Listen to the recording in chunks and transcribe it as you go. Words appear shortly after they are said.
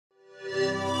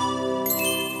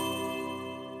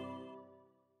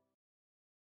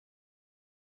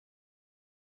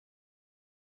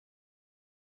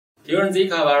During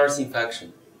Zika virus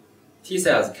infection, T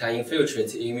cells can infiltrate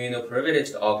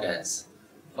immunoprivileged organs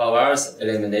for virus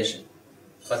elimination,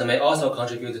 but may also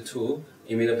contribute to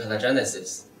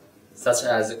immunopathogenesis, such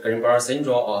as Guillain-Barré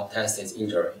syndrome or testis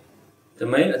injury. The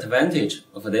main advantage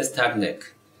of this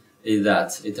technique is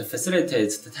that it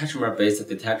facilitates the tetramer-based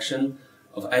detection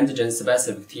of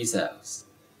antigen-specific T cells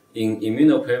in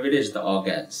immunoprivileged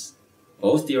organs,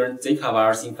 both during Zika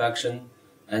virus infection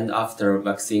and after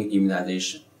vaccine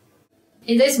immunization.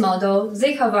 In this model,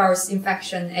 Zika virus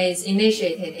infection is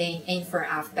initiated in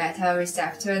infant of beta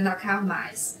receptor knockout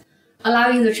mice,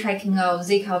 allowing the tracking of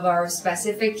Zika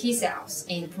virus-specific T cells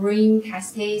in brain,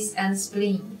 testes, and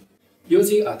spleen.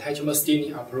 Using a tetramer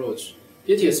staining approach,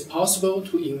 it is possible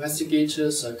to investigate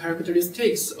the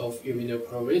characteristics of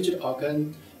immunoprivileged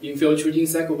organ infiltrating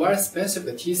Zika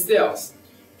virus-specific T cells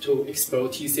to explore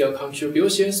T cell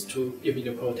contributions to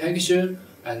immunoprotection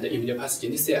and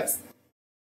immunopathogenesis.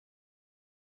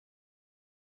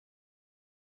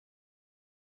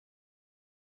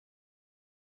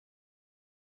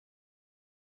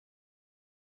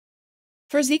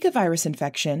 For Zika virus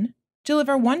infection,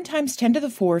 deliver 1 ×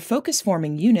 10⁴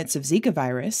 focus-forming units of Zika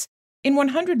virus in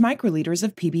 100 microliters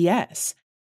of PBS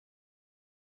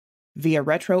via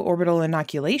retroorbital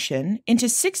inoculation into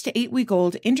 6 to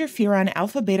 8-week-old interferon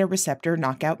alpha-beta receptor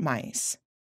knockout mice.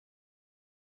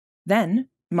 Then,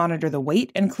 monitor the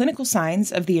weight and clinical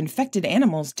signs of the infected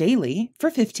animals daily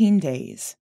for 15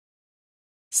 days.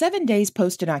 7 days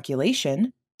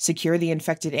post-inoculation, secure the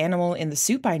infected animal in the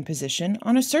supine position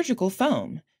on a surgical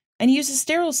foam and use a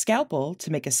sterile scalpel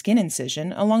to make a skin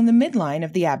incision along the midline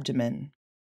of the abdomen.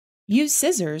 Use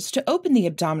scissors to open the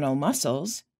abdominal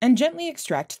muscles and gently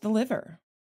extract the liver.